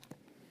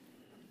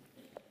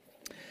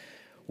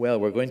Well,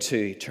 we're going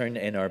to turn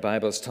in our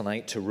Bibles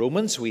tonight to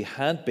Romans. We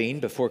had been,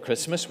 before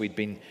Christmas, we'd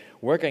been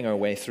working our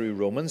way through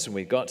Romans, and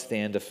we got to the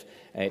end of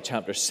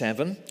chapter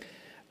 7,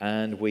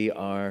 and we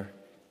are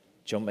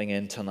jumping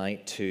in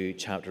tonight to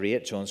chapter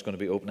 8. John's going to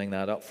be opening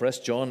that up for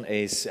us. John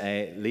is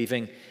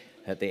leaving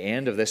at the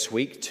end of this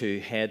week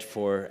to head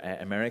for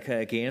America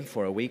again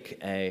for a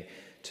week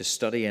to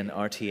study in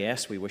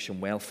RTS. We wish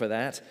him well for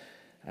that,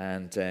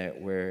 and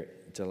we're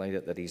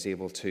delighted that he's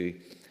able to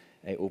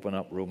open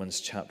up Romans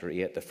chapter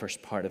 8, the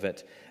first part of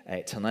it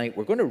tonight.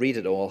 We're going to read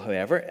it all,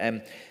 however.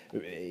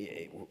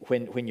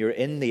 When you're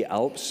in the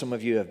Alps, some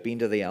of you have been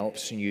to the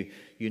Alps, and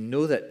you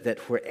know that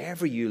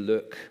wherever you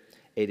look,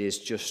 it is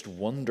just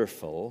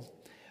wonderful,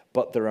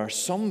 but there are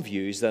some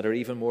views that are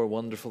even more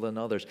wonderful than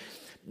others.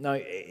 Now,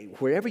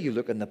 wherever you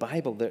look in the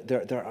Bible,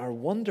 there are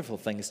wonderful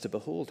things to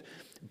behold,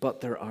 but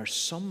there are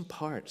some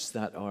parts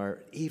that are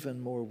even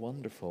more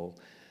wonderful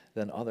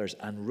than others.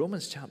 And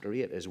Romans chapter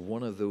 8 is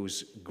one of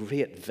those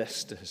great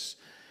vistas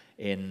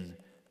in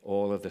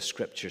all of the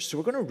scriptures. So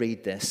we're going to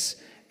read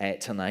this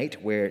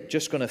tonight. We're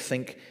just going to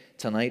think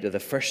tonight of the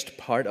first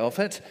part of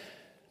it,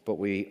 but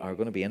we are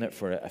going to be in it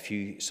for a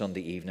few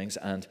Sunday evenings.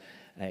 And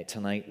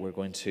tonight we're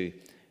going to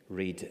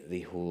read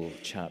the whole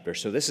chapter.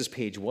 So this is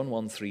page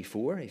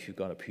 1134, if you've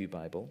got a pew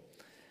Bible.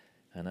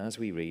 And as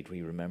we read,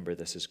 we remember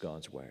this is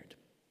God's word.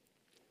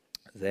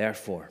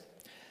 Therefore,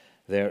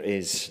 there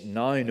is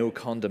now no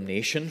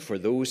condemnation for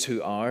those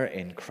who are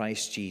in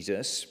Christ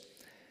Jesus,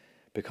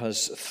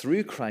 because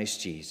through Christ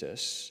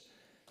Jesus,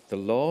 the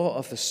law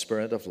of the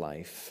Spirit of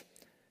life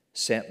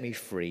set me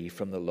free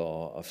from the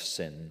law of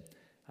sin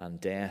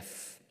and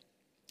death.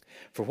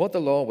 For what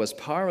the law was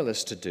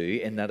powerless to do,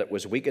 in that it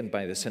was weakened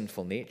by the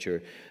sinful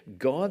nature,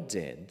 God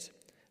did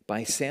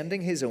by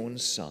sending his own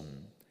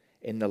Son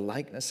in the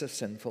likeness of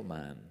sinful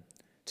man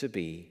to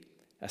be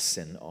a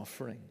sin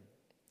offering.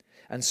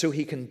 And so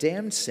he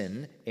condemned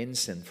sin in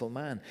sinful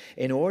man,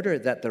 in order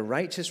that the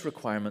righteous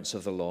requirements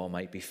of the law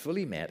might be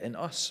fully met in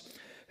us,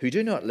 who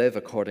do not live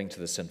according to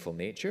the sinful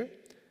nature,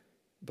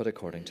 but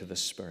according to the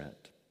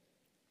Spirit.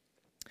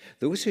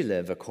 Those who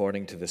live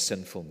according to the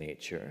sinful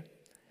nature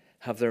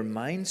have their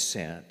mind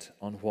set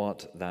on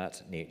what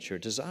that nature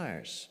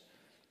desires.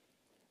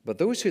 But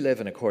those who live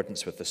in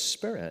accordance with the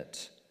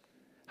Spirit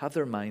have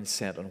their mind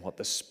set on what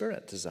the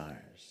Spirit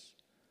desires.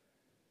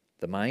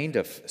 The mind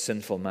of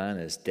sinful man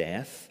is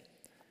death,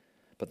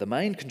 but the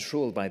mind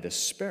controlled by the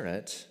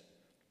Spirit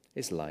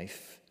is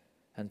life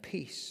and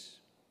peace.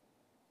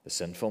 The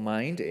sinful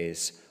mind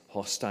is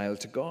hostile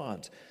to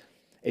God.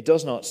 It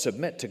does not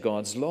submit to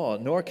God's law,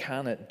 nor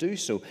can it do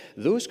so.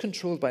 Those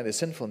controlled by the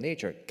sinful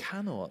nature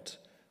cannot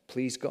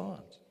please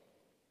God.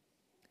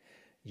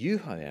 You,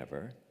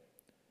 however,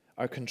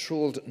 are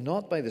controlled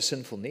not by the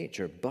sinful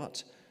nature,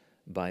 but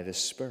by the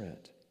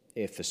Spirit,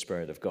 if the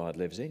Spirit of God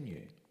lives in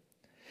you.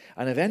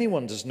 And if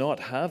anyone does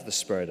not have the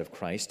Spirit of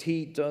Christ,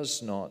 he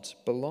does not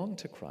belong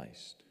to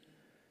Christ.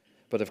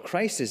 But if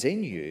Christ is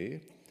in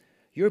you,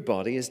 your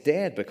body is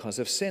dead because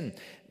of sin,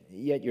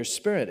 yet your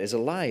spirit is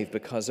alive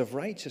because of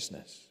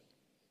righteousness.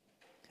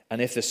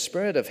 And if the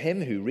Spirit of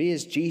him who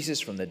raised Jesus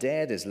from the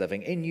dead is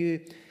living in you,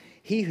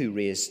 he who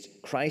raised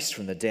Christ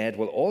from the dead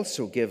will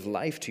also give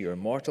life to your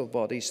mortal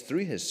bodies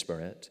through his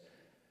Spirit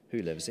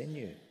who lives in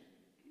you.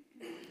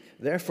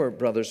 Therefore,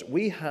 brothers,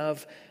 we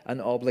have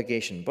an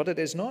obligation, but it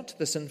is not to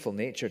the sinful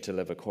nature to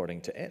live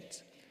according to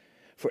it.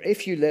 For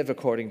if you live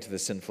according to the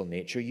sinful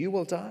nature, you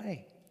will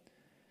die.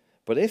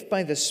 But if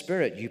by the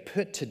Spirit you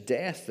put to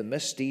death the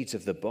misdeeds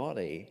of the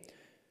body,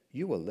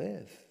 you will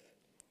live.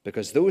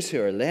 Because those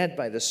who are led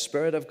by the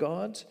Spirit of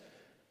God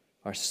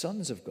are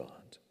sons of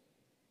God.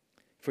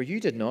 For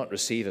you did not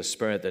receive a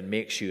spirit that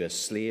makes you a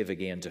slave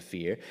again to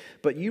fear,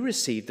 but you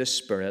received the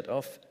spirit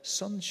of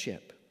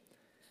sonship.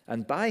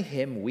 And by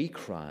him we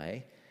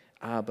cry,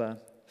 Abba,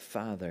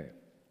 Father.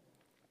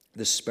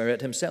 The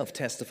Spirit himself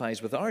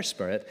testifies with our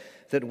spirit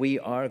that we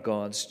are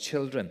God's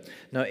children.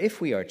 Now,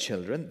 if we are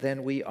children,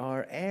 then we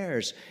are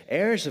heirs,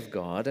 heirs of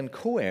God and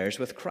co-heirs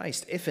with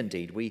Christ, if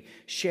indeed we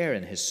share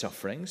in his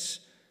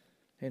sufferings,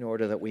 in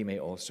order that we may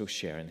also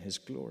share in his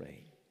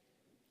glory.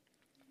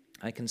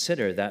 I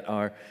consider that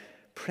our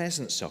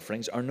present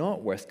sufferings are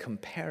not worth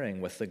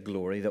comparing with the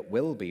glory that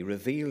will be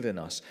revealed in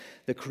us.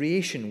 The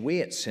creation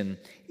waits in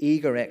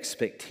eager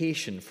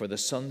expectation for the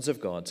sons of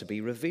God to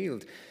be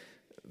revealed.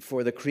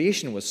 For the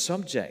creation was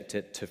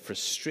subjected to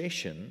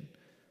frustration,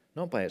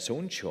 not by its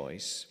own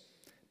choice,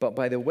 but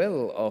by the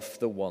will of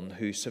the one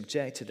who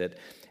subjected it,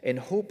 in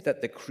hope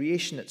that the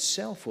creation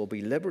itself will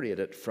be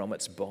liberated from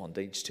its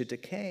bondage to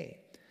decay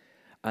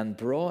and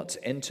brought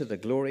into the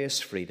glorious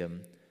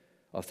freedom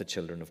of the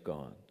children of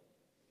God.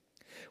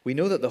 We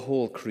know that the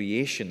whole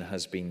creation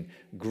has been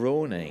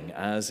groaning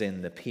as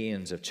in the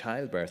pains of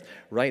childbirth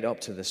right up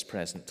to this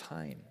present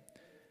time.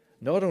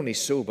 Not only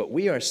so, but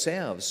we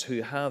ourselves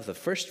who have the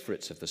first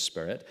fruits of the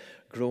Spirit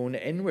groan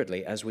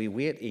inwardly as we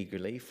wait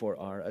eagerly for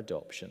our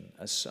adoption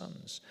as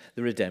sons,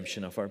 the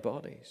redemption of our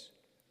bodies.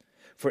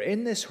 For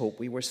in this hope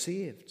we were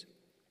saved.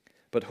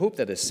 But hope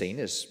that is seen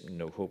is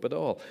no hope at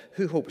all.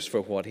 Who hopes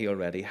for what he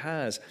already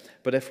has?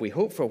 But if we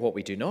hope for what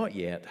we do not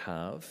yet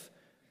have,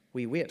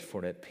 we wait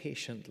for it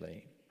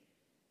patiently.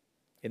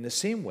 In the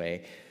same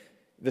way,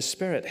 the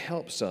Spirit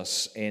helps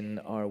us in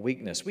our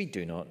weakness. We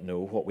do not know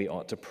what we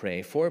ought to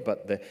pray for,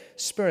 but the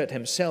Spirit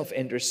himself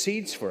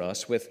intercedes for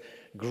us with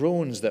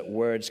groans that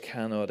words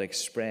cannot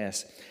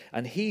express.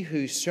 And he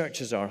who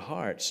searches our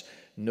hearts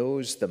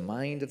knows the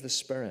mind of the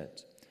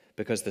Spirit,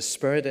 because the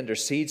Spirit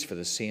intercedes for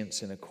the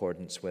saints in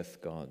accordance with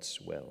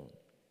God's will.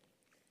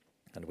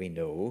 And we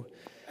know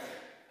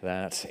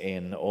that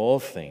in all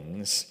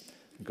things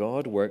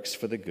God works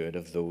for the good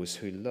of those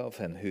who love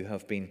him, who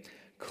have been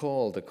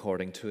called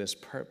according to his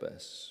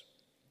purpose.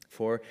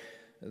 For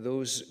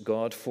those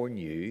God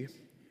foreknew,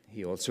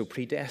 he also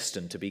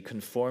predestined to be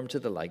conformed to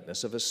the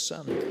likeness of his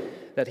Son,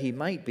 that he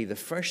might be the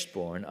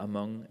firstborn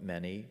among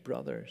many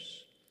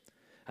brothers.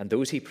 And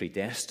those he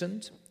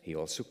predestined, he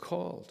also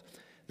called.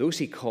 Those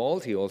he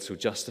called, he also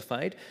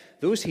justified.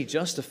 Those he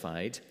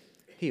justified,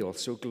 he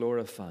also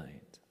glorified.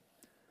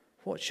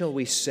 What shall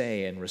we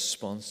say in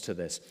response to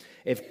this?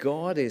 If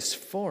God is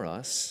for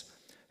us,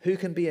 who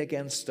can be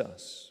against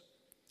us?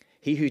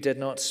 He who did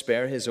not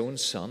spare his own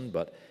Son,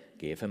 but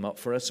gave him up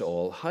for us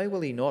all, how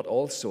will he not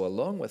also,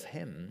 along with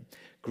him,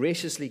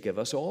 graciously give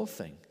us all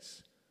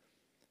things?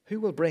 Who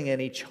will bring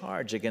any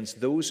charge against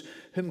those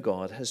whom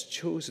God has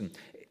chosen?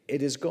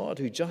 It is God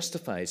who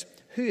justifies.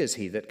 Who is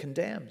he that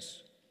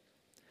condemns?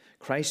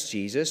 Christ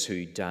Jesus,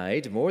 who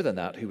died, more than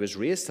that, who was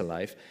raised to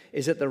life,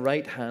 is at the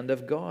right hand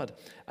of God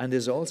and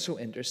is also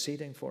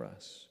interceding for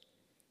us.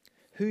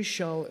 Who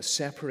shall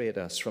separate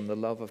us from the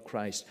love of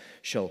Christ?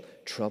 Shall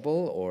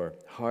trouble or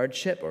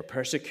hardship or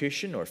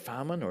persecution or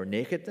famine or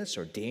nakedness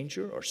or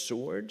danger or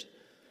sword?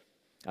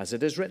 As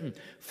it is written,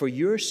 for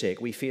your sake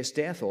we face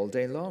death all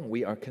day long.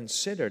 We are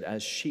considered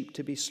as sheep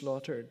to be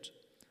slaughtered.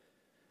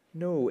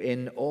 No,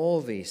 in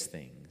all these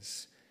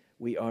things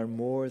we are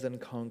more than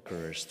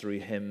conquerors through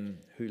him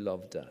who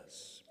loved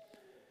us.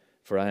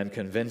 For I am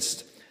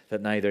convinced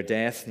that neither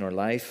death nor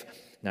life,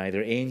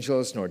 neither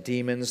angels nor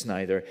demons,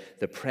 neither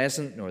the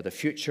present nor the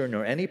future,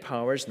 nor any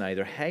powers,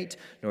 neither height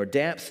nor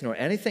depth, nor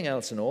anything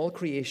else in all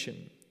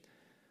creation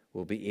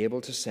will be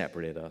able to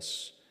separate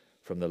us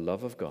from the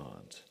love of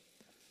God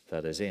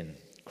that is in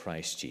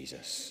Christ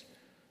Jesus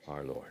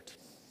our Lord.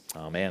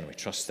 Amen. We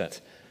trust that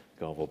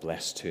God will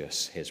bless to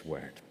us his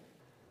word.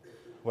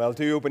 Well,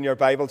 do open your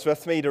Bibles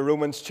with me to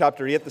Romans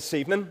chapter 8 this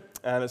evening.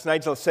 And as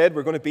Nigel said,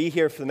 we're going to be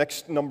here for the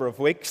next number of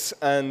weeks,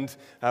 and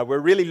we're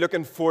really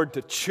looking forward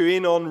to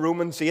chewing on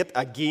Romans 8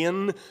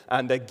 again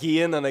and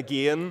again and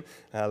again,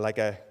 like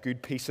a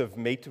good piece of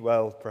meat,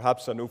 well,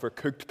 perhaps an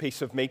overcooked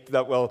piece of meat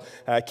that will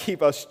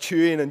keep us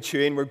chewing and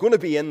chewing. We're going to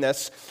be in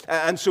this,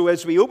 and so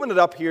as we open it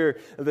up here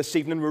this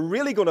evening, we're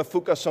really going to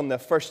focus on the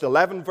first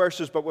 11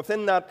 verses, but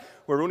within that,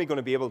 we're only going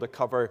to be able to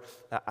cover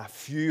a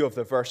few of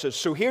the verses.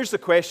 So here's the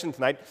question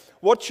tonight: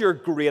 what's your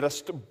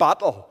greatest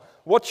battle?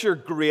 What's your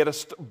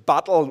greatest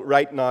battle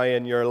right now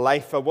in your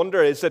life? I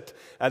wonder, is it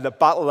the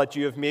battle that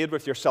you have made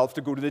with yourself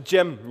to go to the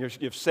gym?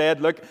 You've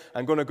said, look,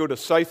 I'm going to go to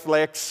South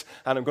Lakes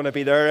and I'm going to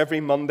be there every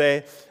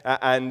Monday,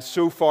 and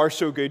so far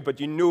so good, but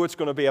you know it's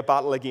going to be a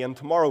battle again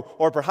tomorrow.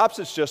 Or perhaps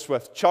it's just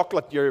with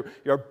chocolate.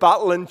 You're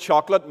battling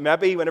chocolate.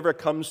 Maybe whenever it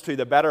comes to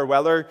the better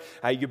weather,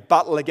 you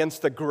battle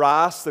against the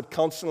grass that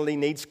constantly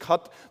needs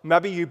cut.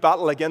 Maybe you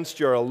battle against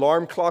your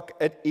alarm clock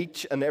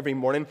each and every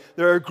morning.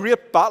 There are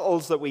great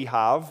battles that we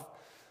have.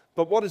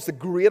 But what is the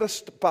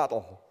greatest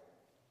battle?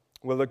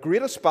 Well, the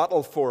greatest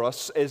battle for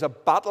us is a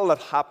battle that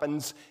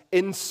happens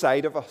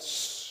inside of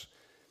us,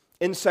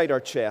 inside our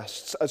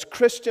chests. As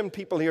Christian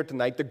people here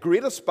tonight, the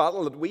greatest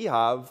battle that we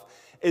have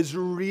is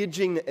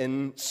raging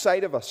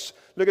inside of us.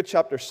 Look at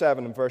chapter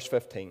 7 and verse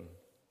 15.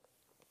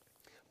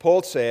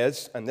 Paul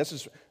says, and this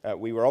is,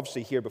 we were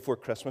obviously here before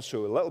Christmas,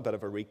 so a little bit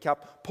of a recap.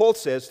 Paul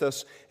says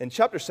this in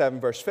chapter 7,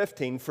 verse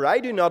 15, "For I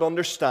do not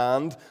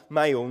understand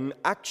my own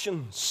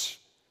actions.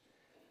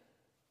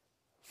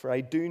 For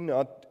I do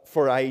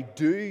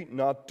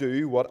not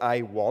do what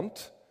I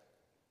want,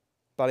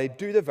 but I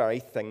do the very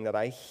thing that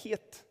I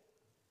hate."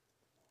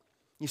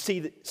 You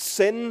see,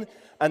 sin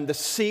and the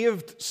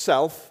saved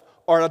self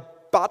are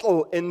at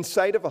battle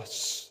inside of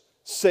us.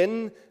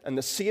 Sin and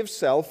the saved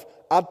self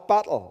at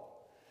battle.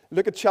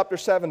 Look at chapter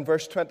 7,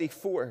 verse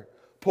 24.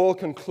 Paul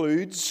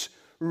concludes,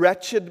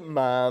 "Wretched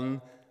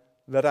man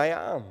that I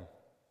am."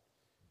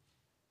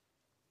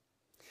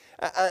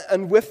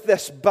 And with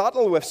this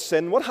battle with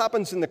sin, what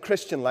happens in the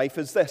Christian life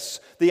is this.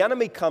 The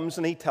enemy comes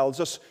and he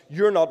tells us,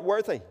 you're not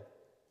worthy.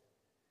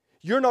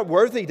 You're not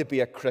worthy to be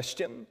a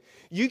Christian.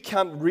 You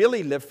can't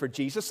really live for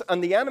Jesus.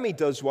 And the enemy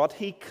does what?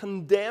 He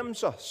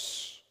condemns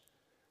us.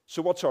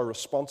 So what's our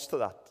response to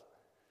that?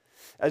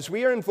 As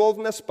we are involved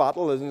in this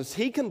battle, and as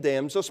he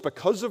condemns us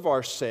because of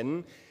our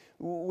sin,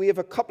 we have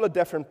a couple of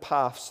different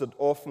paths that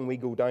often we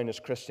go down as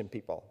Christian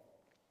people.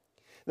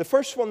 The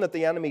first one that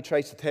the enemy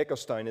tries to take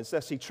us down is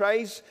this. He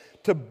tries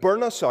to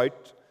burn us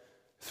out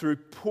through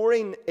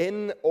pouring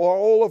in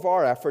all of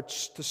our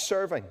efforts to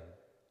serving.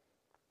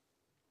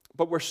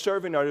 But we're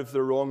serving out of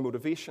the wrong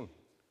motivation.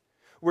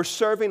 We're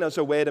serving as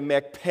a way to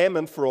make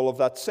payment for all of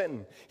that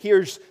sin.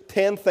 Here's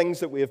 10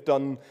 things that we have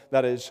done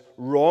that is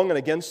wrong and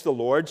against the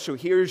Lord. So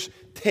here's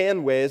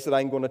 10 ways that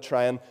I'm going to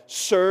try and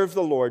serve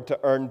the Lord to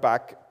earn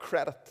back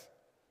credit.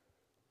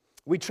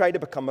 We try to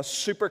become a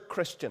super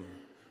Christian,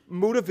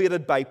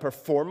 motivated by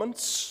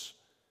performance,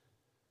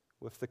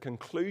 with the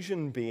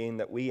conclusion being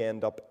that we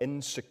end up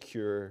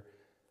insecure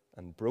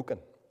and broken.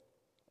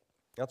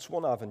 That's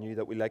one avenue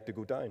that we like to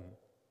go down.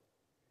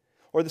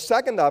 Or the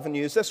second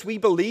avenue is this: we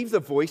believe the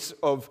voice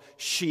of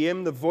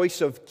shame, the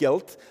voice of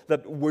guilt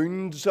that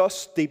wounds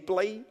us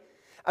deeply,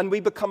 and we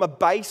become a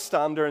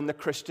bystander in the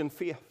Christian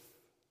faith.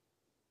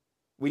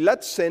 We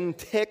let sin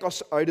take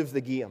us out of the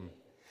game.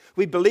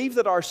 We believe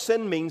that our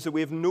sin means that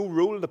we have no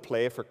role to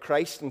play for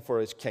Christ and for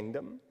His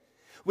kingdom.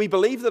 We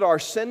believe that our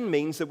sin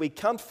means that we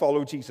can't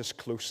follow Jesus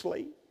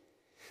closely,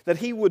 that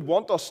He would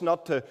want us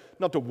not to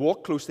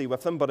walk closely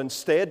with Him, but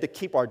instead to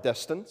keep our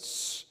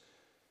distance.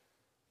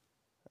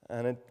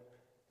 And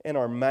in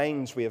our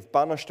minds, we have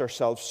banished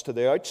ourselves to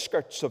the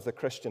outskirts of the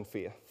Christian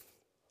faith.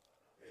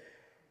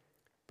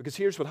 Because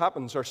here's what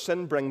happens: our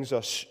sin brings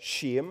us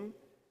shame,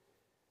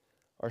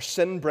 our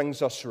sin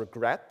brings us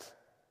regret,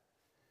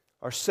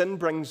 our sin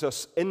brings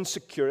us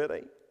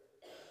insecurity,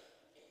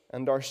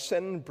 and our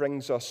sin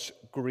brings us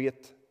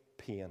great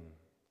pain.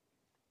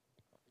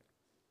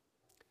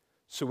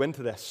 So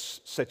into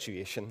this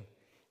situation,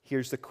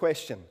 here's the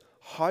question: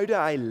 how do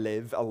I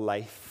live a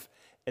life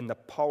in the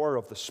power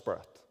of the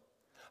Spirit?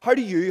 How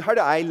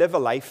do I live a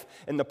life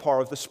in the power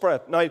of the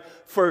Spirit? Now,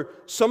 for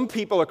some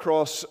people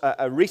across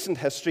a recent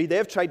history,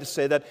 they've tried to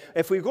say that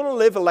if we're going to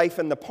live a life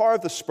in the power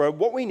of the Spirit,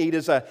 what we need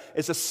is a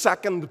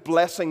second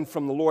blessing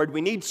from the Lord.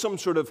 We need some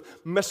sort of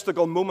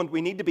mystical moment.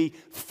 We need to be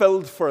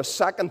filled for a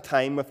second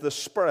time with the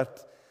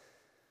Spirit.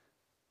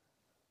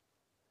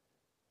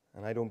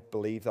 And I don't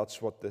believe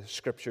that's what the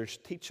Scriptures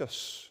teach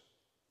us.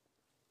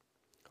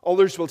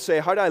 Others will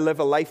say, how do I live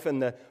a life in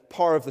the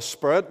power of the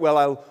Spirit? Well,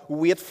 I'll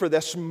wait for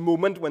this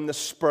moment when the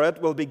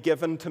Spirit will be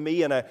given to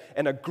me in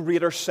a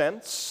greater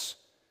sense.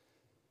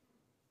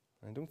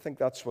 I don't think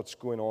that's what's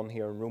going on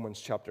here in Romans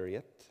chapter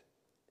 8.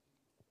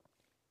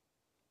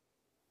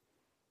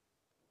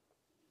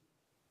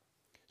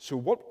 So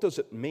what does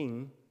it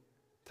mean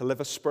to live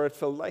a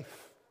Spirit-filled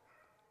life?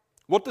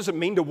 What does it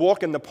mean to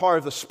walk in the power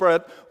of the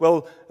Spirit?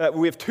 Well,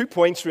 we have 2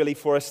 points really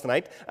for us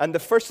tonight. And the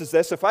first is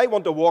this: if I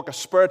want to walk a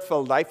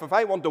Spirit-filled life, if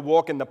I want to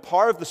walk in the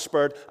power of the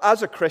Spirit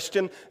as a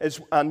Christian,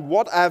 and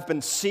what I've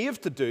been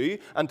saved to do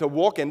and to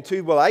walk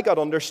into, well, I got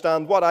to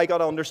understand what? I got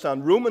to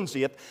understand Romans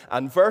 8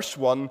 and verse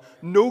 1,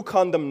 no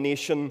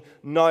condemnation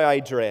now I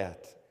dread.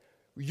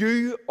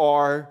 You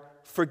are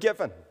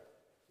forgiven.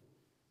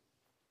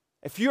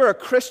 If you're a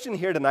Christian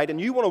here tonight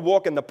and you want to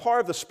walk in the power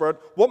of the Spirit,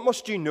 what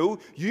must you know?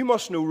 You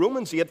must know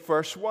Romans 8,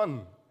 verse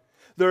 1.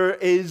 There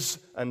is,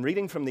 I'm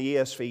reading from the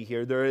ESV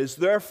here, there is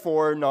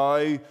therefore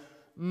now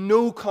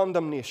no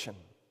condemnation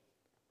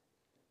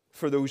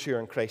for those who are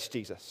in Christ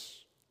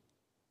Jesus.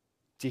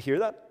 Do you hear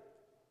that?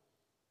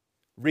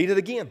 Read it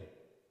again.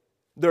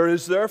 There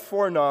is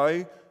therefore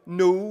now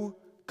no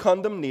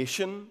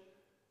condemnation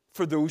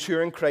for those who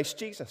are in Christ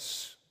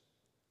Jesus.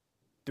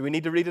 Do we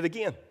need to read it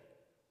again?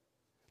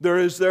 There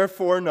is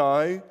therefore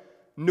now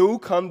no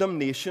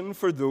condemnation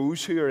for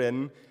those who are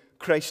in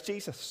Christ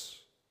Jesus.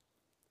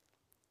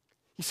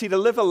 You see, to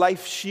live a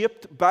life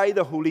shaped by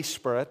the Holy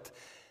Spirit,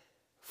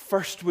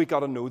 first we got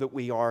to know that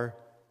we are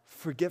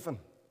forgiven.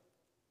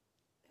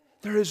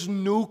 There is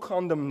no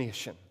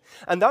condemnation.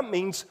 And that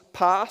means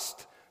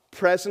past,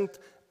 present,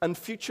 and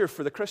future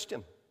for the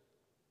Christian.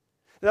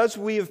 As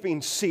we have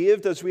been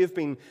saved, as we have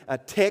been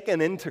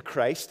taken into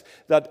Christ,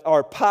 that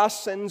our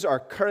past sins, our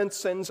current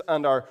sins,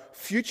 and our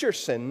future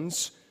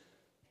sins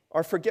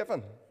are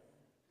forgiven.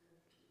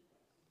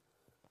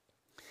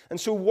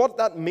 And so what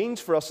that means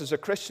for us as a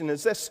Christian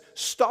is this: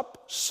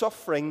 stop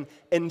suffering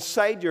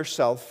inside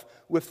yourself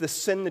with the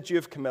sin that you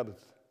have committed.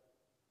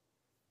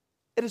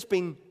 It has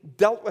been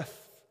dealt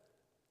with,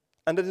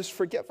 and it is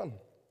forgiven.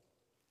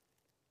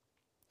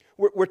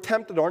 We're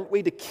tempted, aren't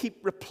we, to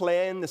keep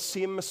replaying the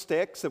same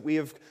mistakes that we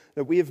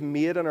have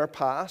made in our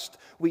past.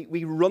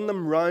 We run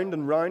them round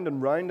and round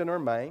and round in our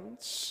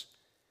minds.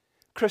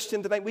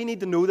 Christian, tonight we need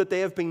to know that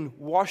they have been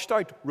washed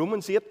out.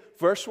 Romans 8,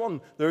 verse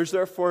 1. There is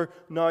therefore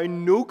now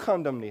no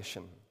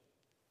condemnation.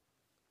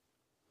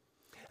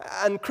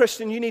 And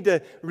Christian, you need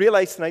to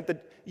realize tonight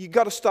that you've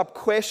got to stop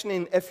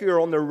questioning if you're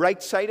on the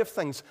right side of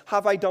things.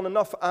 Have I done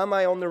enough? Am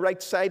I on the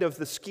right side of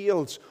the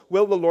scales?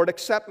 Will the Lord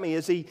accept me?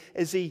 Is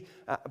He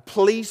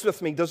pleased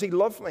with me? Does He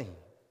love me?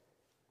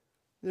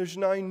 There's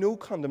now no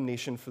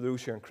condemnation for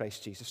those who are in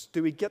Christ Jesus.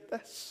 Do we get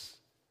this?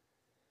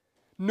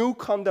 No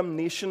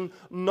condemnation,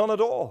 none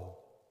at all.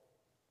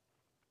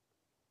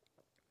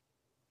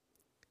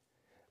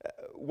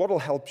 What will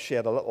help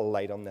shed a little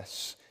light on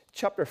this?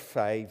 Chapter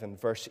 5 and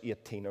verse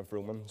 18 of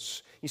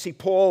Romans. You see,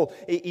 Paul,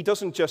 he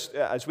doesn't just,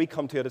 as we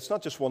come to it, it's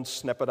not just one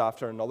snippet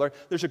after another.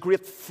 There's a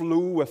great flow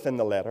within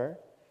the letter.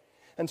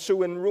 And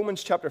so in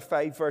Romans chapter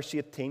 5, verse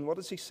 18, what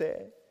does he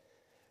say?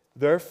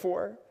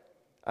 Therefore,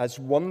 as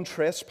one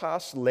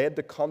trespass led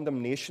to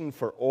condemnation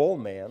for all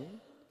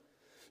men,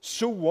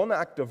 so one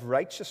act of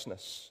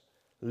righteousness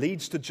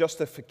leads to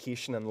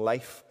justification and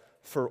life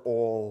for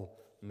all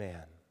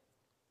men.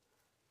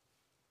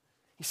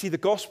 You see, the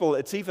gospel,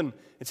 it's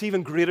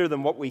even greater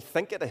than what we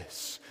think it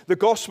is. The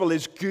gospel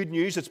is good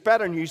news. It's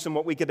better news than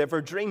what we could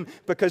ever dream.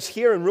 Because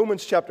here in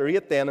Romans chapter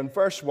 8 then, in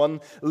verse 1,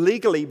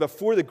 legally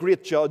before the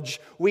great judge,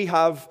 we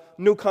have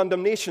no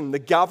condemnation. The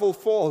gavel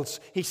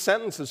falls. He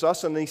sentences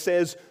us and he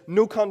says,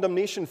 no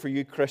condemnation for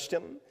you,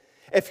 Christian.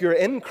 If you're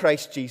in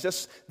Christ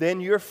Jesus,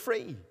 then you're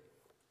free.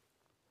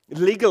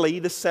 Legally,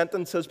 the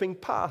sentence has been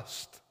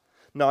passed.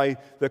 Now,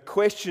 the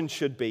question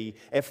should be,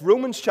 if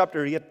Romans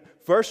chapter 8,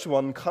 verse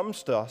 1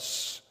 comes to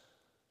us,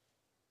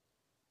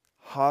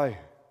 how?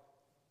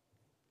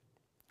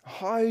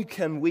 How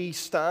can we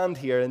stand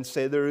here and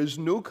say there is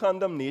no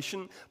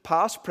condemnation,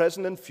 past,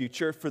 present, and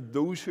future, for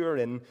those who are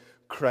in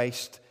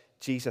Christ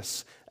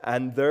Jesus?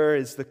 And there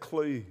is the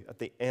clue at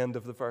the end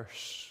of the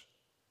verse.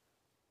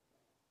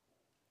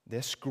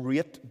 This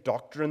great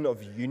doctrine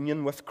of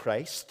union with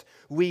Christ,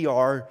 we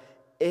are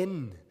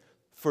in,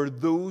 for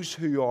those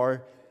who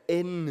are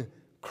in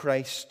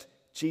Christ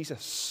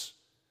Jesus.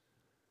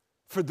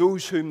 For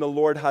those whom the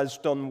Lord has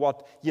done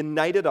what?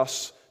 United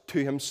us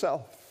to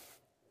himself.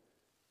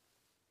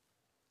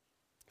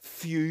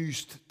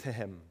 Fused to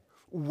him.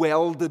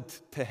 Welded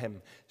to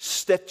him.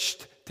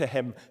 Stitched to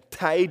him.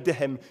 Tied to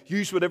him.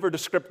 Use whatever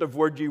descriptive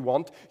word you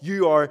want.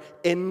 You are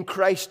in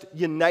Christ.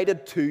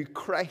 United to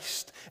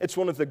Christ. It's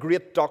one of the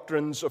great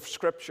doctrines of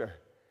Scripture.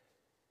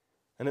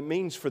 And it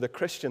means for the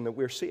Christian that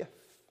we're safe.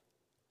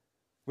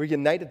 We're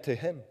united to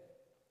him.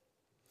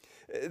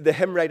 The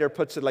hymn writer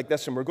puts it like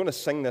this, and we're going to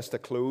sing this to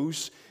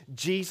close.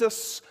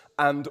 Jesus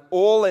and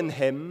all in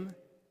him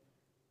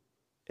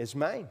is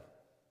mine.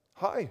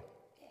 How?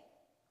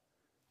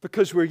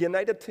 Because we're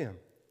united to him.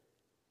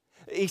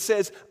 He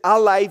says,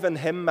 alive in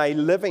him, my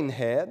living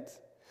head,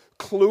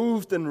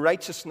 clothed in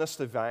righteousness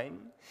divine.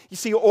 You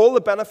see, all the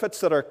benefits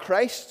that are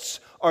Christ's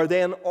are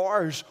then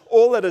ours.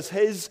 All that is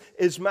his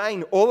is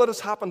mine. All that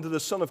has happened to the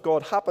Son of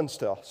God happens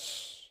to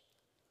us.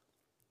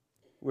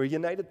 We're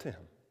united to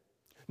him.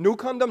 No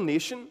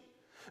condemnation,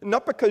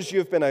 not because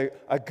you've been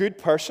a good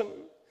person,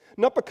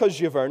 not because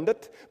you've earned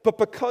it, but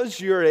because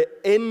you're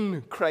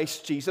in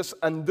Christ Jesus,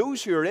 and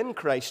those who are in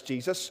Christ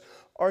Jesus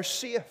are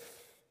safe.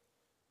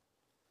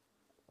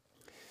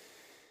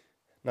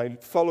 Now,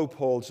 follow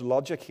Paul's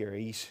logic here.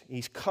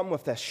 He's come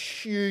with this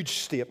huge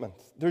statement.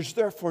 There's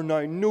therefore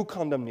now no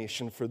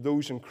condemnation for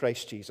those in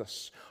Christ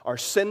Jesus. Our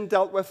sin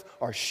dealt with,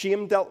 our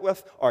shame dealt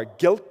with, our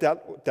guilt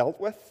dealt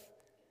with.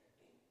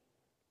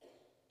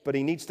 But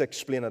he needs to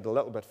explain it a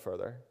little bit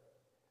further.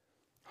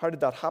 How did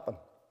that happen?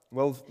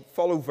 Well,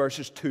 follow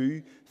verses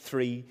 2,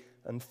 3,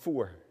 and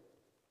 4.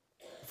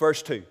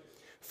 Verse 2.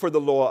 For the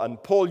law,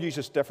 and Paul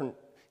uses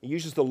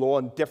the law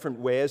in different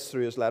ways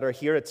through his letter.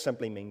 Here it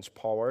simply means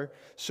power.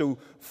 So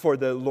for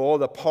the law,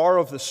 the power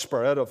of the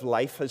Spirit of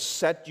life has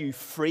set you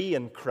free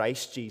in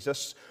Christ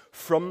Jesus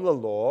from the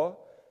law,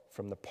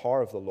 from the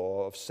power of the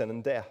law of sin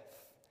and death.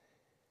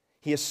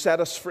 He has set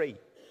us free.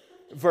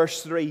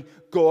 Verse 3,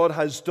 God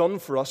has done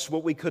for us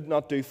what we could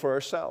not do for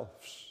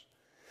ourselves.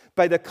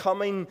 By the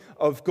coming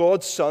of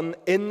God's Son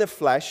in the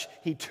flesh,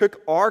 he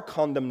took our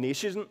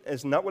condemnation.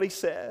 Isn't that what he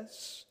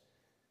says?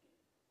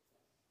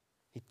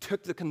 He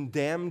took the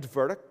condemned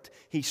verdict.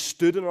 He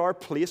stood in our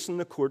place in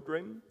the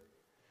courtroom.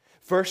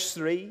 Verse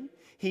 3,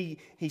 he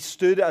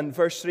stood and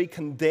verse 3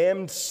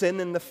 condemned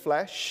sin in the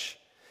flesh.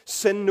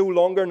 Sin no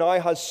longer now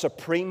has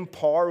supreme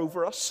power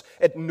over us.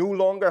 It no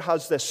longer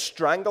has this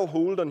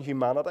stranglehold on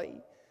humanity.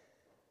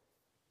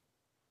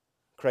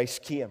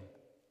 Christ came.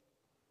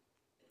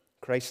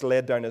 Christ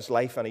laid down his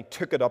life and he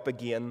took it up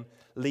again,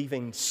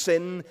 leaving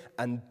sin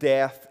and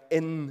death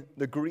in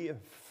the grave.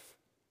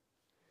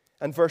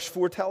 And verse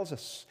 4 tells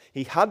us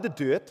he had to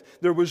do it.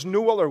 There was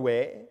no other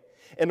way.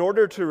 In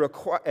order to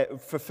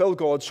fulfill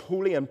God's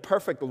holy and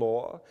perfect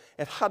law,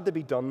 it had to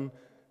be done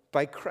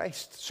by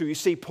Christ. So you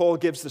see, Paul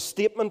gives the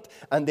statement,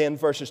 and then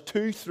verses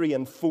 2, 3,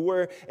 and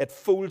 4, it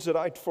folds it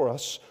out for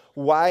us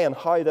why and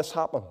how this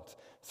happened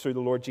through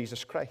the Lord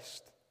Jesus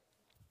Christ.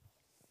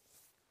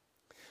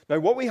 Now,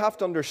 what we have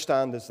to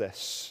understand is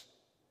this,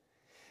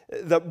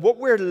 that what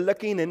we're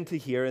looking into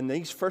here in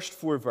these first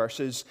 4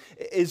 verses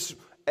is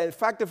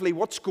effectively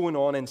what's going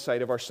on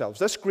inside of ourselves,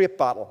 this great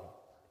battle.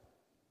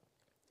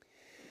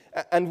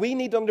 And we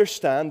need to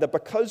understand that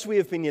because we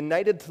have been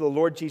united to the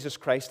Lord Jesus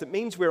Christ, it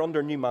means we're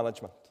under new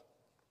management.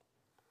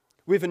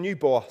 We have a new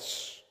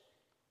boss.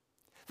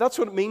 That's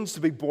what it means to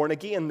be born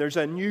again. There's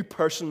a new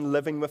person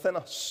living within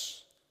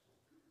us.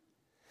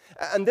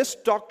 And this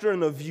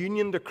doctrine of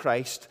union to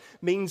Christ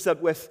means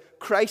that with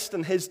Christ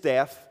and his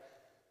death,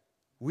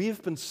 we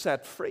have been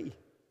set free.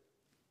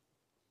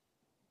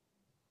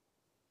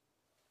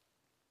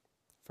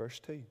 Verse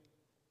 2.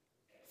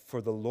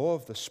 For the law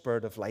of the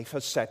Spirit of life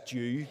has set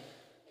you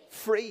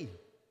free.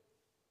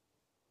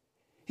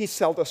 He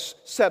set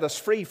us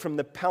free from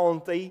the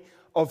penalty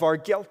of our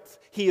guilt.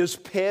 He has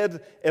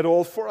paid it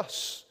all for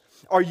us.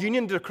 Our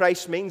union to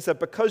Christ means that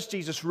because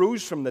Jesus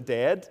rose from the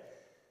dead,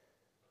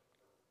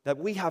 that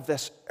we have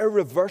this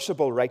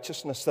irreversible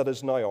righteousness that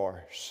is now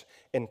ours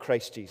in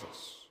Christ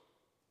Jesus.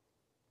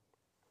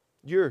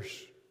 Yours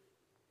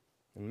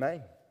and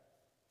mine.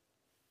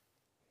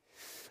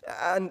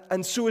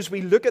 And so as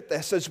we look at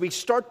this, as we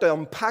start to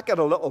unpack it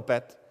a little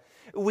bit,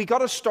 we got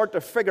to start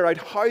to figure out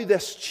how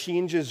this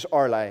changes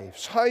our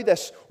lives, how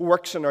this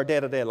works in our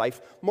day-to-day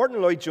life.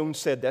 Martin Lloyd-Jones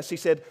said this. He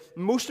said,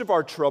 most of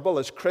our trouble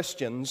as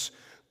Christians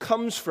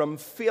comes from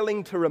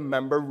failing to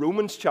remember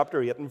Romans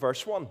chapter 8 and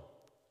verse 1.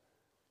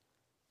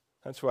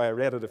 That's why I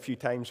read it a few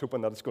times,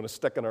 hoping that it's going to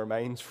stick in our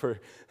minds for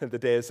the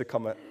days that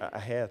come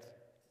ahead.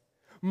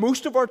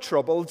 Most of our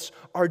troubles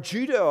are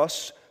due to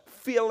us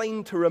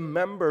failing to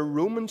remember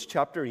Romans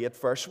chapter 8,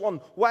 verse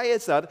 1. Why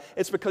is that?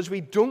 It's because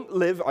we don't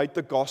live out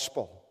the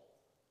gospel.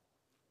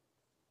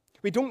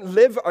 We don't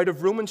live out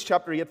of Romans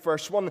chapter 8,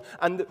 verse 1.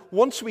 And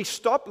once we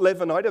stop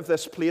living out of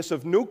this place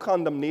of no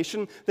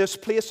condemnation, this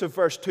place of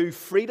verse 2,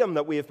 freedom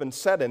that we have been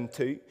set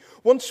into,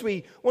 once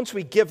we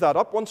give that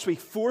up, once we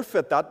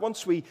forfeit that,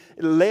 once we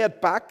lay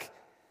it back,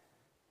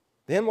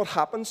 then what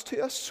happens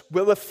to us?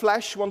 Well, the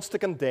flesh wants to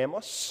condemn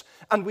us,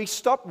 and we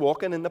stop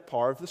walking in the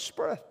power of the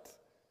Spirit.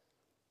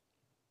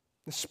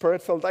 The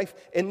Spirit-filled life.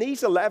 In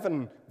these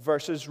 11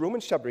 verses,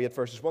 Romans chapter 8,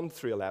 verses 1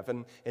 through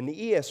 11, in the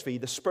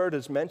ESV, the Spirit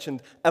is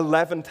mentioned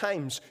 11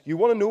 times. You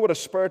want to know what a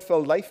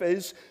Spirit-filled life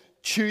is?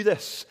 Chew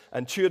this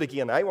and chew it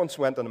again. I once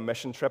went on a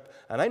mission trip,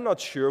 and I'm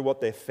not sure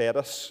what they fed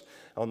us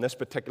on this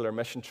particular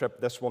mission trip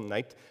this one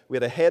night. We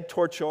had a head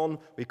torch on.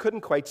 We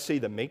couldn't quite see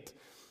the meat,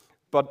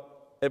 but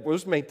it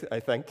was meat, I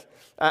think.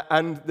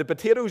 And the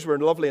potatoes were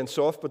lovely and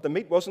soft, but the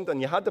meat wasn't,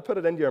 and you had to put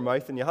it into your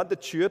mouth, and you had to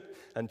chew it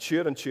and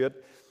chew it and chew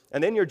it.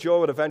 And then your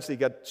jaw would eventually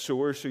get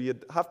sore, so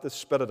you'd have to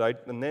spit it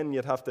out, and then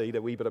you'd have to eat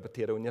a wee bit of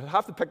potato, and you'd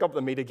have to pick up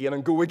the meat again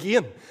and go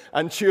again,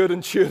 and chew it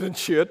and chew it and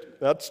chew it.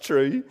 That's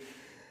true.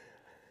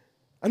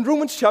 And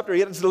Romans chapter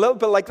 8 is a little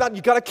bit like that.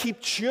 You've got to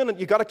keep chewing it.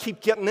 You've got to keep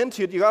getting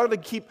into it. You've got to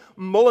keep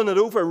mulling it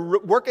over,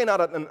 working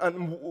at it,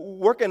 and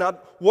working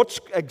at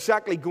what's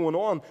exactly going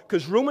on.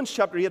 Because Romans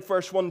chapter 8,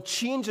 verse 1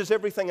 changes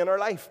everything in our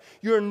life.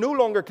 You're no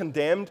longer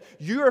condemned.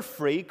 You are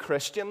free,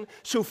 Christian.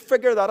 So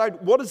figure that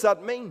out. What does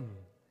that mean?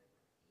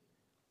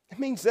 It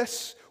means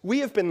this: we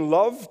have been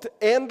loved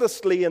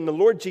endlessly in the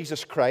Lord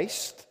Jesus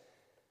Christ,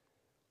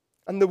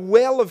 and the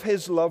well of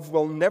His love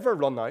will never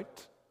run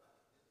out.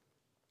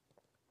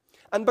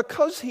 And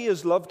because He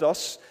has loved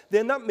us,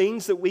 then that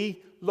means that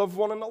we love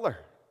one another.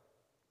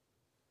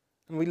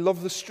 And we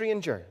love the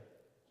stranger.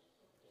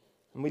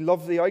 And we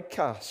love the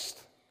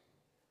outcast.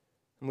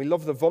 And we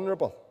love the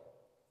vulnerable.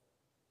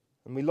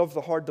 And we love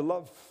the hard to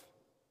love.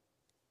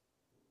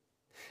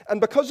 And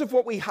because of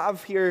what we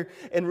have here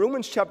in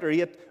Romans chapter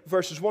 8,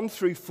 verses 1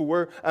 through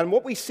 4, and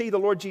what we see the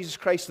Lord Jesus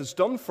Christ has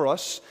done for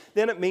us,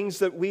 then it means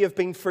that we have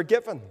been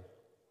forgiven.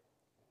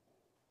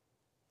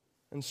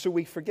 And so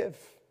we forgive.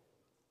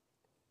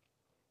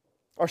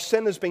 Our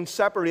sin has been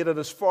separated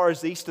as far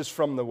as the east is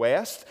from the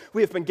west.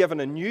 We have been given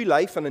a new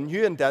life and a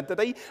new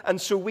identity, and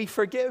so we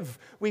forgive.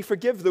 We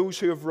forgive those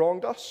who have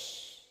wronged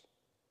us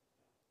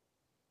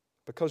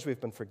because we've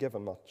been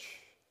forgiven much.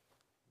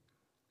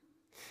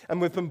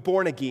 And we've been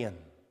born again,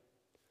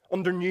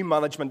 under new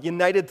management,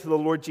 united to the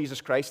Lord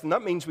Jesus Christ, and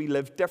that means we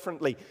live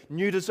differently,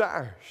 new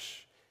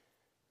desires.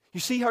 You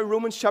see how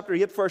Romans chapter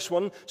 8, verse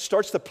 1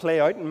 starts to play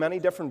out in many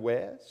different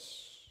ways?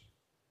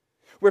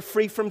 We're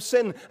free from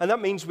sin, and that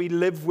means we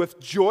live with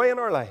joy in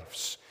our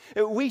lives.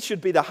 We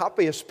should be the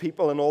happiest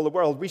people in all the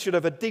world. We should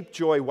have a deep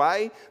joy.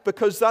 Why?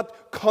 Because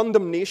that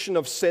condemnation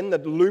of sin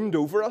that loomed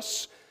over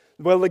us,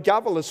 well, the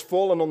gavel has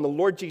fallen on the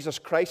Lord Jesus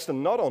Christ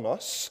and not on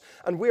us,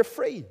 and we're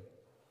free.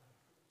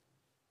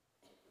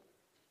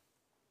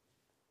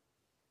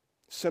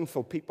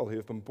 Sinful people who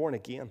have been born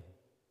again.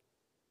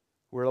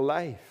 We're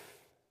alive.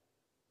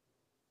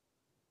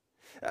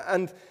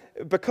 And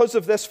because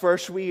of this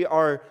verse, we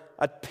are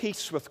at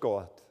peace with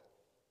God.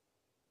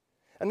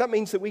 And that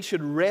means that we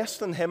should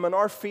rest in Him, and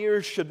our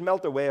fears should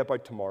melt away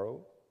about tomorrow,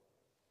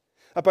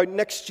 about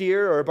next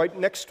year, or about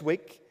next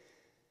week,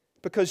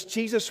 because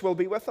Jesus will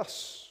be with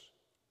us.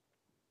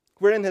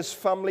 We're in His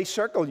family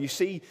circle. You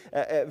see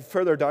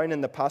further down in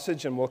the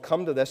passage, and we'll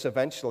come to this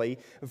eventually,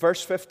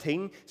 verse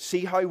 15,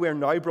 see how we're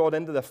now brought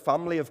into the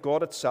family of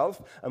God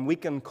itself, and we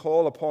can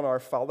call upon our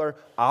Father,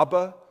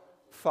 Abba,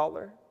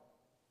 Father.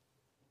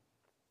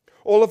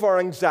 All of our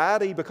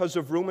anxiety because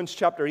of Romans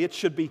chapter 8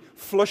 should be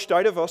flushed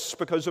out of us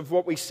because of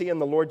what we see in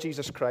the Lord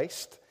Jesus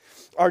Christ.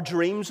 Our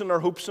dreams and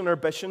our hopes and our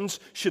ambitions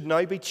should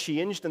now be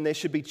changed, and they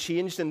should be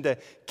changed into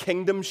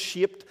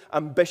kingdom-shaped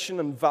ambition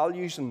and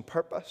values and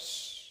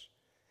purpose.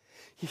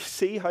 You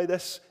see how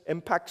this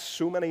impacts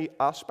so many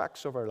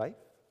aspects of our life?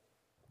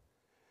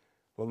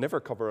 We'll never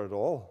cover it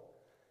all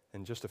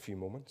in just a few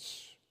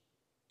moments.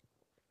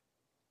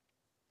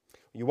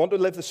 You want to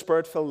live the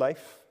Spirit-filled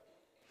life?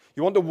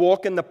 You want to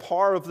walk in the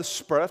power of the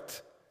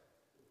Spirit?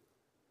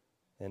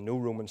 Then know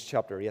Romans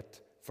chapter 8,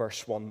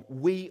 verse 1.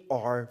 We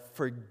are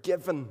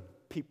forgiven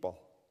people.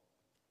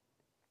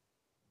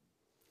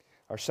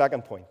 Our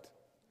second point.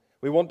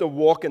 we want to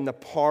walk in the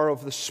power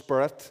of the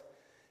Spirit,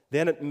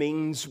 then it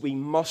means we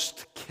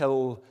must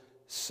kill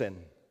sin.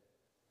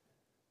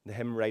 The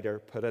hymn writer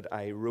put it,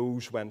 I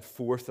rose, went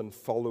forth, and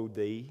followed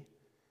thee.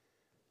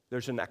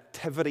 There's an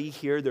activity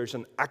here. There's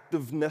an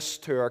activeness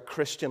to our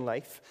Christian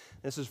life.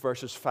 This is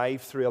verses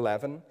 5 through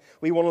 11.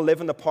 We want to live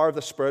in the power of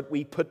the Spirit.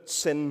 We put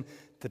sin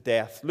to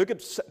death. Look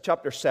at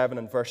chapter 7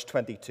 and verse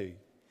 22.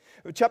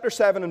 Chapter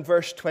 7 and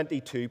verse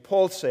 22,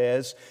 Paul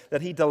says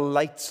that he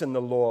delights in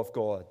the law of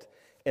God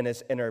in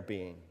his inner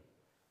being.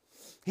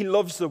 He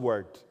loves the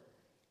Word.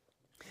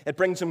 It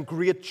brings him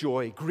great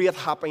joy, great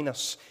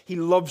happiness. He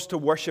loves to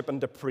worship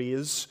and to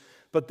praise.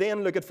 But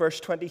then look at verse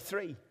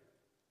 23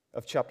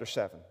 of chapter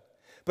 7.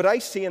 But I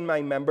see in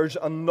my members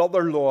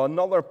another law,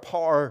 another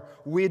power,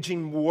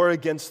 waging war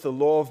against the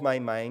law of my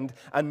mind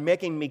and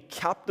making me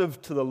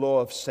captive to the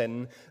law of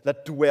sin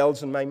that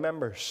dwells in my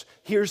members.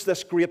 Here's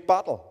this great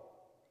battle.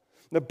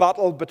 The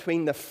battle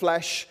between the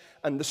flesh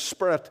and the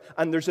Spirit.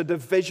 And there's a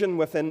division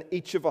within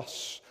each of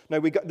us. Now,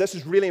 this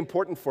is really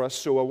important for us,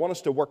 so I want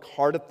us to work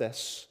hard at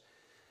this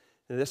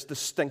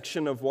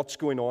distinction of what's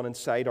going on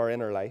inside our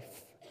inner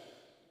life.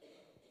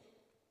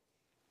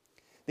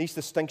 These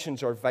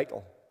distinctions are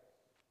vital.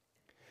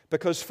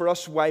 Because for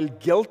us, while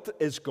guilt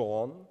is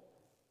gone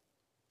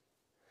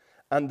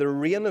and the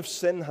reign of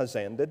sin has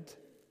ended,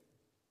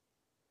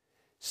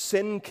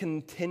 sin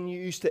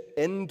continues to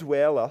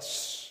indwell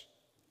us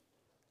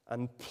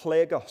and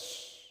plague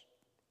us.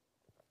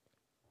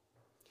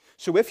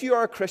 So if you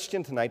are a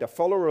Christian tonight, a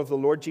follower of the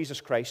Lord Jesus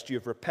Christ, you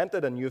have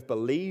repented and you have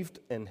believed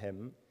in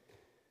Him,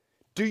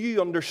 do you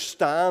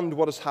understand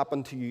what has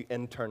happened to you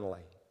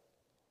internally?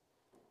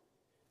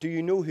 Do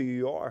you know who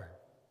you are?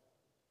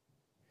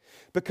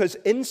 Because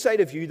inside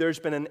of you, there's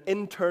been an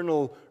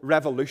internal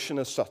revolution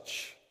as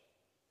such.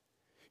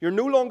 You're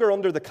no longer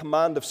under the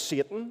command of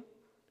Satan.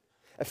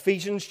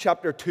 Ephesians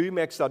chapter 2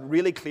 makes that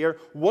really clear.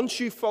 Once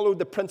you followed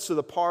the prince of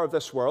the power of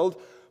this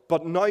world,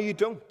 but now you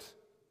don't.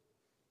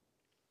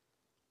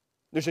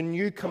 There's a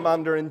new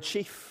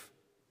commander-in-chief.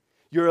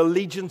 Your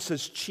allegiance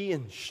has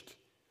changed.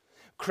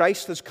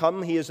 Christ has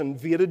come. He has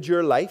invaded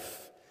your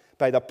life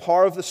by the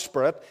power of the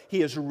Spirit.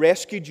 He has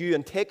rescued you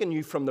and taken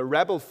you from the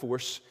rebel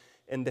force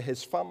into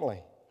His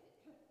family.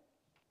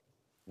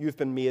 You've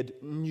been made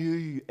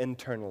new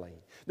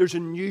internally. There's a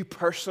new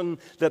person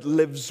that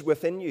lives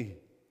within you.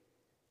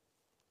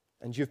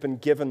 And you've been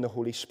given the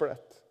Holy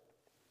Spirit.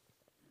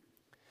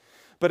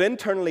 But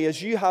internally,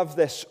 as you have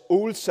this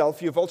old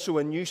self, you have also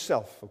a new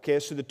self. Okay,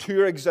 so the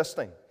two are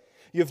existing.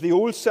 You have the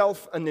old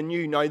self and the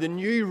new. Now, the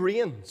new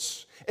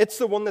reigns. It's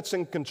the one that's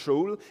in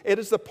control. It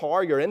is the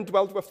power. You're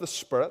indwelt with the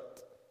Spirit.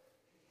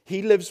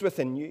 He lives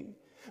within you.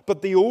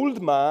 But the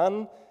old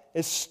man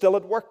is still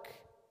at work.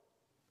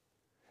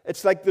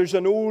 It's like there's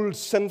an old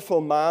sinful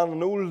man,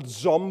 an old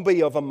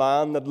zombie of a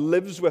man that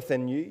lives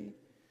within you,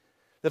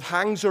 that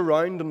hangs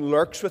around and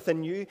lurks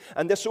within you.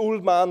 And this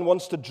old man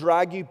wants to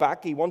drag you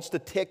back. He wants to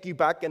take you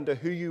back into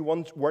who you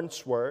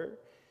once were.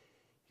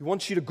 He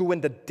wants you to go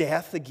into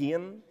death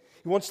again.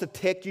 He wants to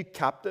take you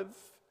captive.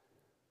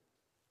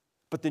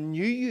 But the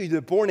new you,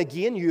 the born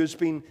again you, has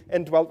been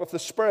indwelt with the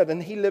Spirit,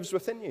 and He lives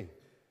within you.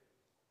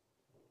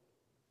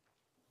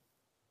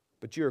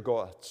 But you're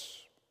God's.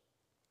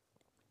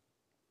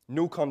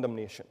 No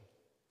condemnation.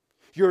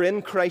 You're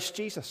in Christ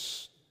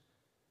Jesus.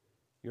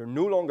 You're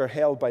no longer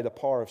held by the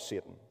power of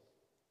Satan.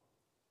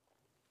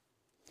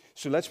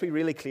 So let's be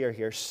really clear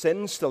here.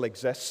 Sin still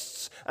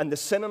exists, and the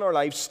sin in our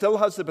lives still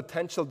has the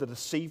potential to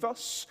deceive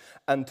us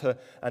and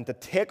to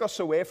take us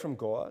away from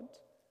God.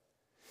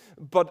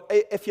 But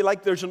if you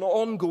like, there's an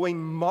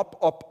ongoing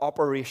mop-up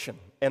operation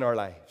in our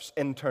lives,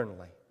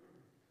 internally,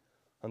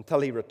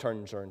 until He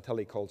returns or until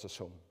He calls us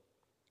home.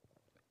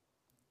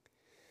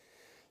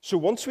 So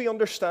once we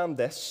understand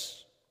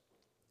this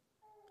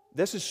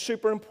is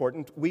super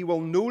important. We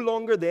will no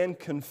longer then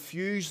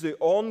confuse the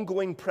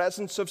ongoing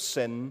presence of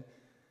sin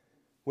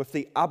with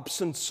the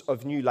absence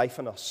of new life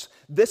in us.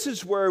 This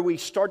is where we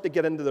start to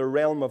get into the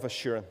realm of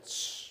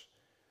assurance.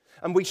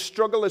 And we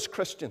struggle as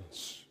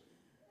Christians.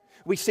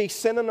 We see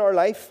sin in our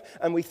life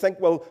and we think,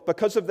 well,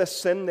 because of this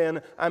sin,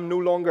 then I'm no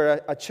longer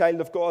a child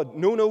of God.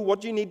 No,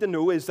 what you need to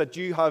know is that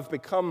you have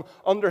become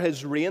under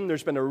His reign.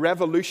 There's been a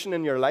revolution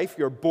in your life.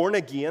 You're born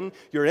again.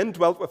 You're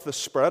indwelt with the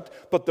Spirit.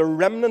 But the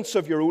remnants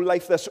of your old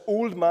life, this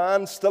old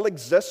man, still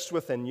exists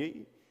within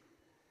you.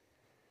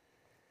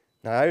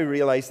 Now, I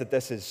realize that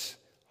this is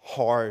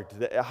hard.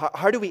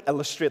 How do we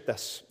illustrate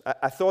this?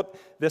 I thought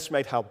this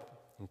might help.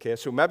 Okay,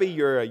 so maybe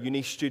you're a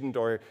uni student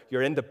or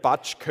you're into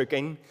batch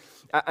cooking,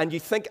 and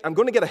you think, I'm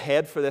going to get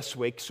ahead for this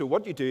week. So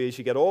what you do is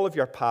you get all of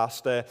your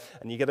pasta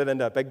and you get it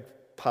into a big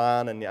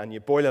pan and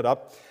you boil it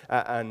up,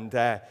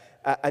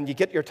 and you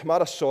get your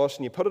tomato sauce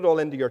and you put it all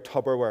into your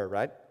Tupperware,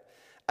 right?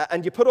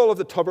 And you put all of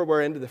the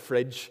Tupperware into the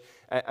fridge,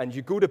 and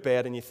you go to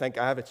bed and you think,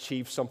 I have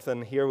achieved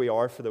something. Here we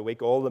are for the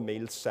week, all the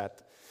meals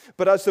set.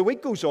 But as the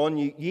week goes on,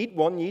 you eat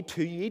one, you eat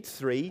two, you eat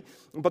three,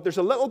 but there's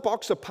a little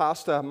box of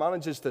pasta that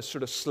manages to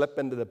sort of slip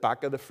into the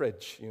back of the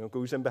fridge,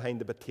 goes in behind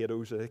the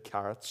potatoes or the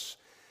carrots.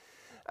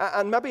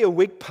 And maybe a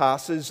week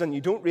passes and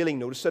you don't really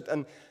notice it.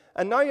 And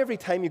now every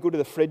time you go to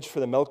the fridge for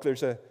the milk,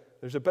 there's a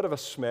bit of a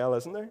smell,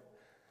 isn't there?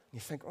 You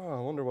think, oh, I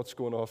wonder what's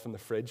going off in the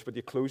fridge. But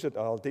you close it.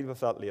 I'll deal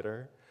with that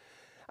later.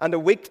 And a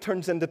week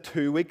turns into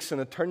 2 weeks, and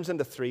it turns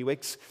into 3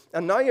 weeks.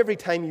 And now every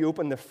time you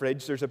open the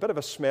fridge, there's a bit of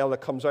a smell that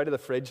comes out of the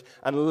fridge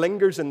and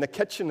lingers in the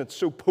kitchen. It's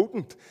so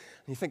potent.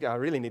 And you think, I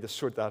really need to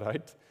sort that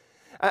out.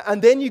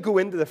 And then you go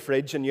into the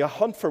fridge and you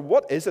hunt for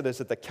what is it? Is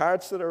it the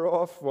carrots that are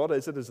off? What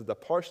is it? Is it the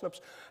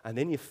parsnips? And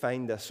then you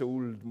find this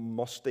old,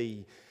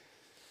 musty,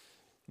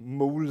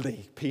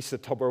 moldy piece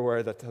of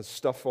Tupperware that has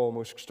stuff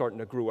almost starting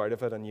to grow out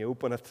of it, and you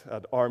open it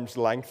at arm's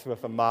length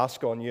with a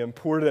mask on you and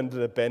pour it into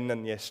the bin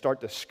and you start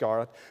to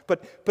scar it.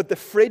 But the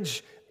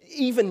fridge,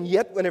 even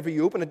yet whenever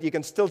you open it, you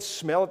can still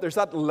smell it. There's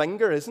that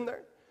linger, isn't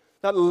there?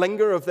 That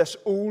linger of this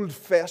old,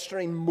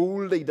 festering,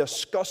 moldy,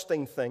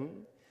 disgusting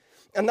thing.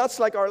 And that's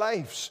like our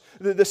lives.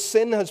 The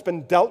sin has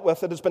been dealt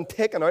with. It has been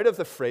taken out of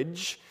the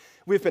fridge.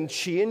 We've been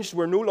changed.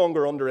 We're no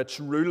longer under its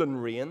rule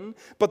and reign.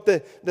 But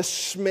the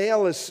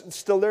smell is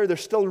still there.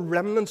 There's still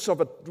remnants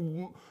of it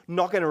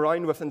knocking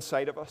around with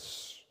inside of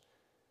us.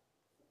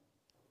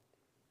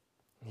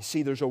 You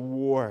see, there's a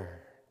war.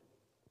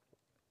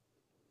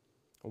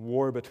 A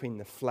war between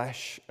the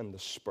flesh and the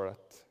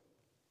spirit.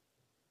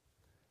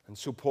 And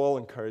so Paul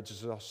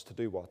encourages us to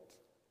do what?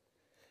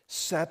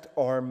 Set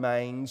our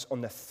minds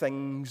on the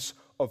things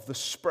of the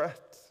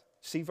Spirit.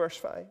 See verse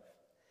 5?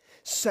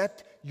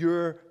 Set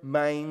your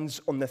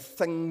minds on the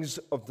things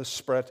of the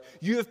Spirit.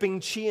 You have been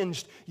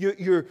changed.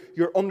 You're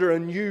under a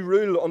new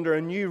rule, under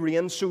a new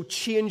reign, so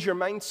change your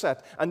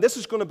mindset. And this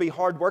is going to be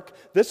hard work.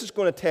 This is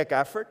going to take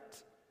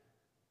effort.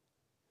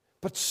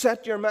 But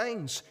set your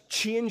minds.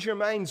 Change your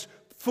minds.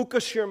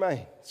 Focus your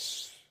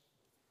minds.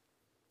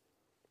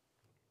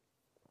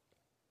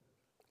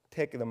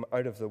 Take them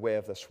out of the way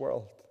of this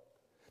world.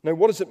 Now,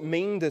 what does it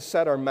mean to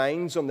set our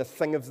minds on the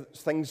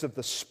things of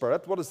the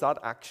Spirit? What does that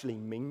actually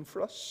mean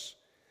for us?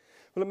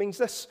 Well, it means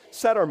this.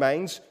 Set our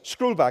minds,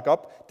 scroll back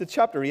up to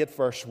chapter 8,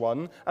 verse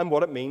 1, and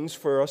what it means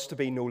for us to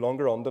be no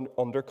longer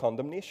under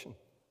condemnation.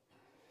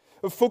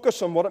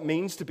 Focus on what it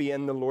means to be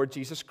in the Lord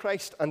Jesus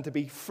Christ and to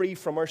be free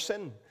from our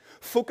sin.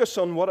 Focus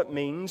on what it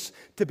means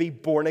to be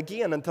born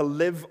again and to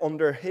live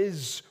under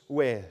His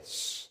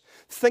ways.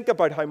 Think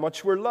about how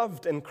much we're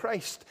loved in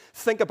Christ.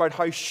 Think about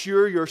how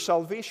sure your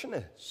salvation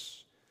is.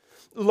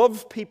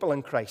 Love people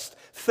in Christ.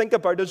 Think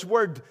about His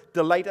Word.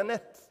 Delight in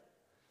it.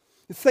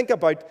 Think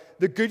about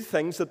the good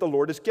things that the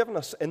Lord has given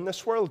us in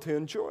this world to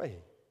enjoy.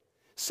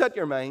 Set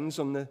your minds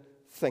on the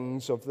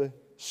things of the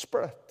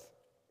Spirit.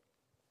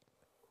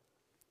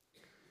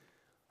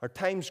 Our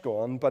time's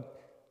gone,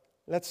 but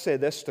let's say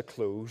this to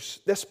close.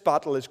 This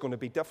battle is going to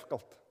be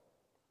difficult.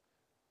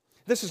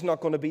 This is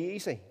not going to be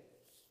easy.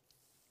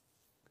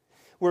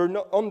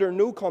 We're under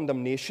no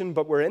condemnation,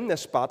 but we're in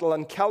this battle.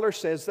 And Keller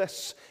says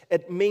this: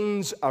 it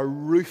means a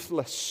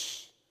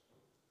ruthless,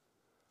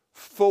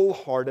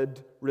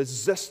 full-hearted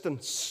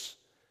resistance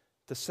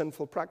to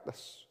sinful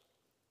practice.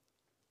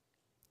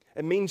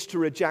 It means to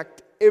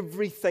reject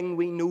everything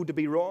we know to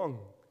be wrong,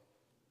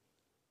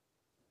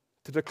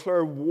 to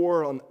declare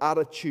war on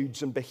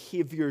attitudes and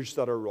behaviors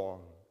that are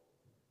wrong.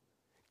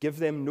 Give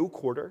them no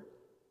quarter,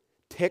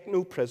 take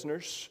no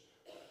prisoners,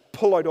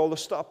 pull out all the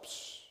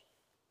stops.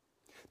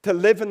 To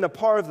live in the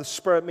power of the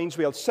Spirit means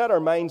we'll set our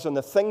minds on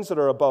the things that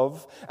are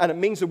above, and it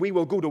means that we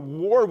will go to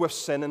war with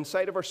sin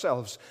inside of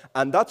ourselves.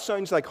 And that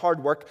sounds like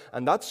hard work,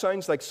 and that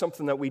sounds like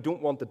something that we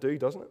don't want to do,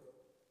 doesn't it?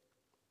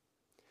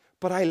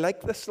 But I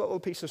like this little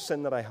piece of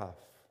sin that I have.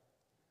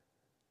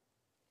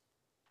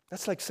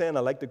 That's like saying I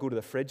like to go to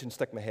the fridge and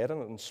stick my head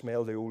in it and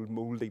smell the old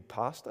moldy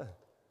pasta.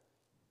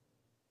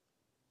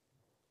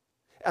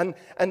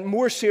 And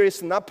more serious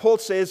than that, Paul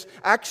says,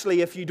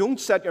 actually, if you don't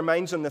set your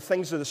minds on the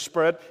things of the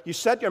Spirit, you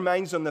set your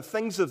minds on the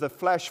things of the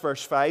flesh,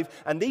 verse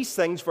 5, and these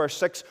things, verse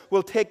 6,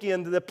 will take you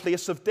into the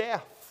place of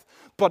death.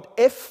 But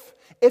if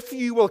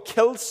you will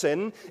kill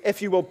sin,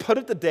 if you will put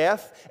it to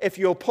death, if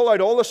you'll pull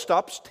out all the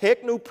stops,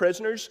 take no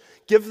prisoners,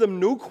 give them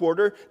no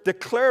quarter,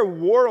 declare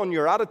war on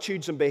your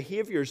attitudes and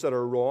behaviors that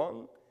are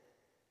wrong,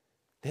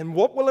 then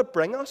what will it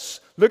bring us?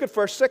 Look at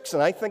verse 6,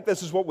 and I think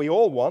this is what we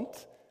all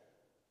want.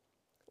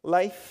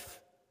 Life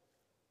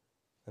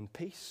and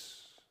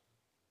peace.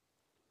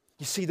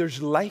 You see,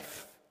 there's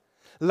life.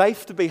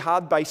 Life to be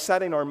had by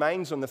setting our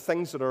minds on the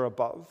things that are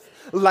above.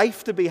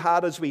 Life to be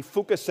had as we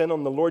focus in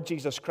on the Lord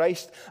Jesus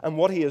Christ and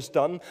what He has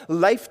done.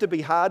 Life to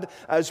be had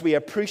as we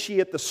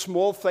appreciate the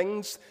small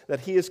things that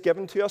He has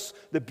given to us,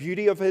 the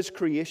beauty of His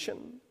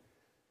creation.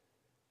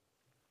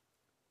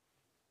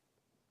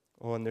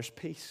 Oh, and there's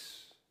peace.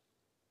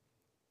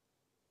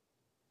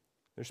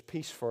 There's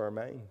peace for our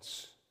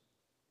minds.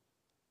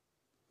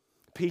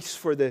 Peace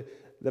for the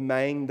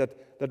mind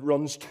that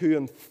runs to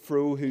and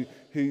fro,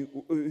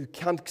 who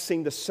can't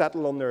seem to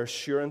settle on their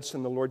assurance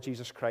in the Lord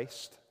Jesus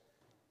Christ.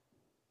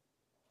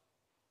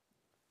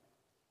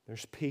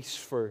 There's peace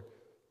for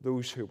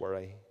those who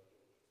worry.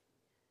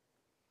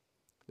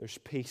 There's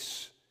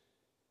peace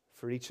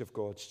for each of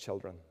God's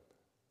children.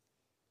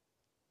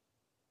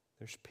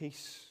 There's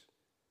peace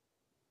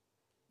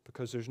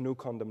because there's no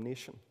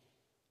condemnation.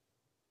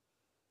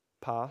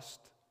 Past,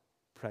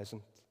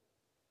 present,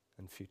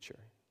 and future.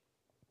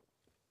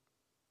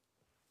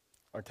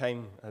 Our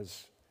time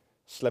has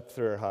slipped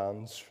through our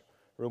hands.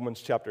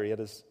 Romans chapter 8,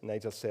 as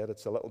Nigel said,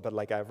 it's a little bit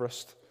like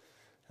Everest,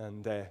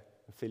 and it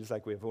feels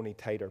like we've only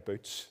tied our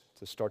boots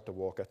to start to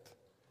walk it.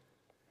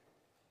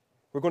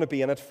 We're going to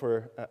be in it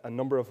for a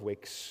number of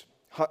weeks.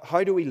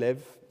 How do we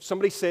live?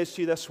 Somebody says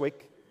to you this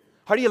week,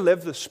 how do you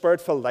live the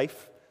Spirit-filled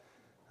life?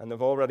 And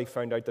they've already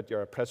found out that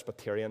you're a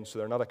Presbyterian, so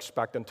they're not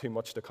expecting too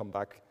much to come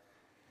back.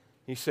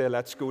 You say,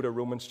 let's go to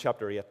Romans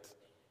chapter 8.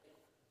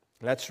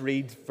 Let's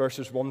read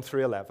verses 1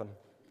 through 11.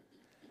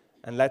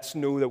 And let's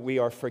know that we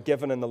are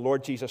forgiven in the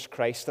Lord Jesus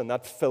Christ, and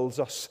that fills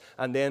us.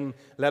 And then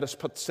let us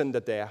put sin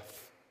to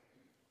death,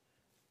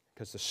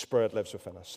 because the Spirit lives within us.